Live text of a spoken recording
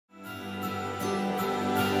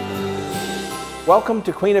Welcome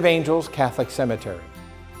to Queen of Angels Catholic Cemetery.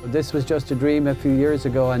 This was just a dream a few years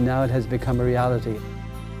ago, and now it has become a reality.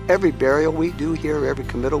 Every burial we do here, every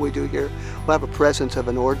committal we do here, we'll have a presence of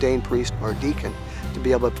an ordained priest or deacon to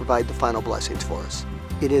be able to provide the final blessings for us.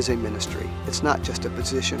 It is a ministry. It's not just a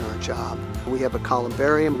position or a job. We have a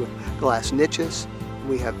columbarium with glass niches.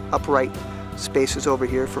 We have upright spaces over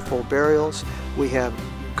here for full burials. We have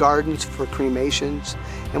gardens for cremations,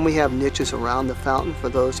 and we have niches around the fountain for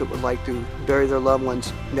those that would like to bury their loved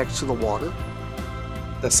ones next to the water.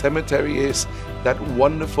 The cemetery is that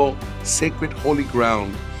wonderful, sacred, holy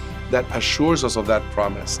ground that assures us of that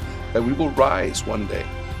promise, that we will rise one day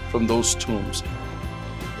from those tombs.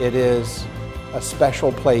 It is a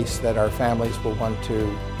special place that our families will want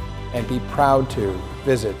to and be proud to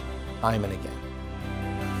visit time and again.